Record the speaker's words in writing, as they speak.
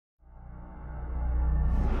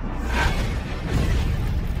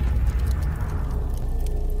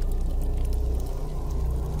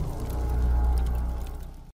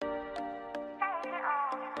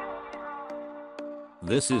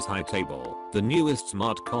This is Hitable, the newest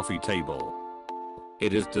smart coffee table.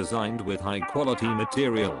 It is designed with high quality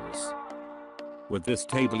materials. With this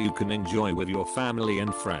table you can enjoy with your family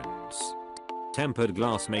and friends. Tempered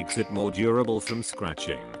glass makes it more durable from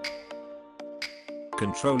scratching.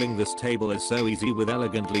 Controlling this table is so easy with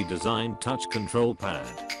elegantly designed touch control pad.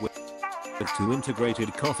 With 2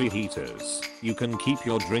 integrated coffee heaters, you can keep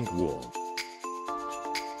your drink warm.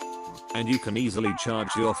 And you can easily charge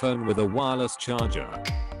your phone with a wireless charger.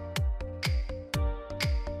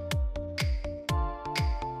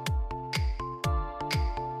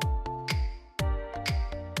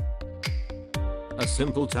 A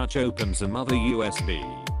simple touch opens some other USB.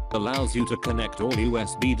 Allows you to connect all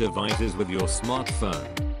USB devices with your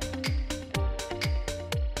smartphone.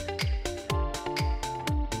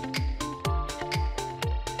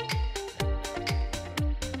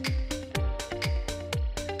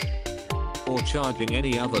 Or charging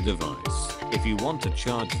any other device, if you want to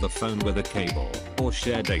charge the phone with a cable, or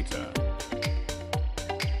share data.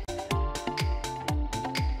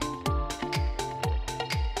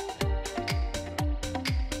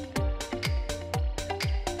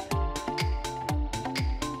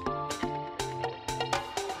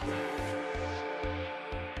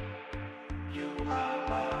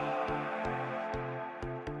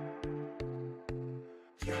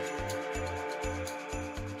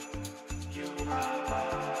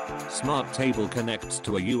 Smart table connects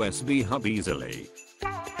to a USB hub easily.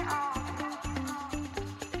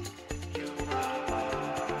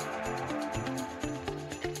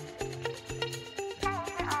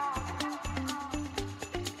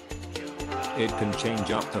 It can change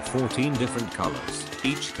up to 14 different colors.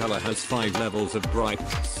 Each color has 5 levels of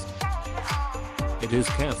brightness. It is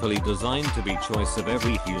carefully designed to be choice of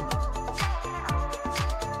every human.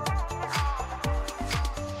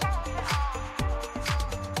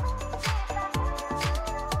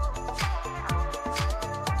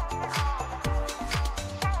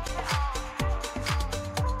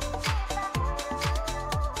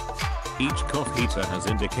 Each coffee heater has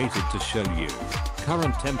indicated to show you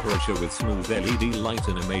current temperature with smooth LED light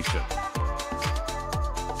animation.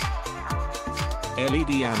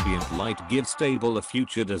 LED ambient light gives table a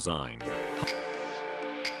future design.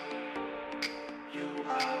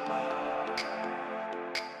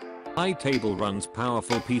 Hitable runs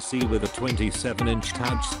powerful PC with a 27-inch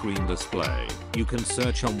touchscreen display. You can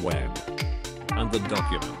search on web and the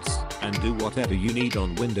documents and do whatever you need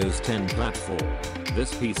on Windows 10 platform.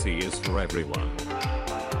 This PC is for everyone.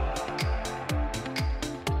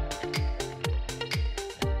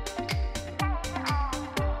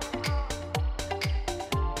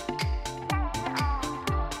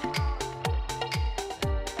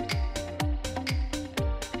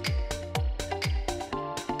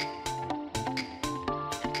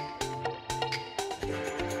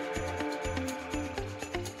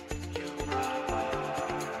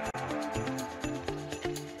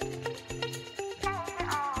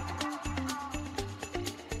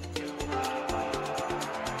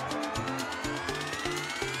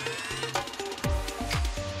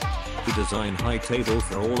 We design Hitable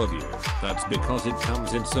for all of you. That's because it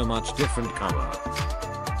comes in so much different color.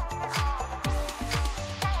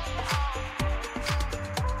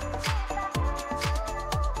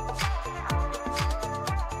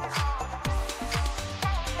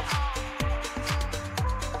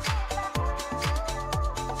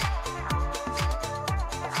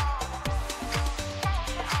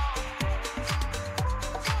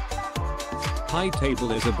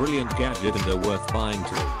 Hitable is a brilliant gadget and a worth buying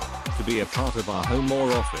tool to be a part of our home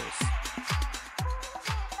or office.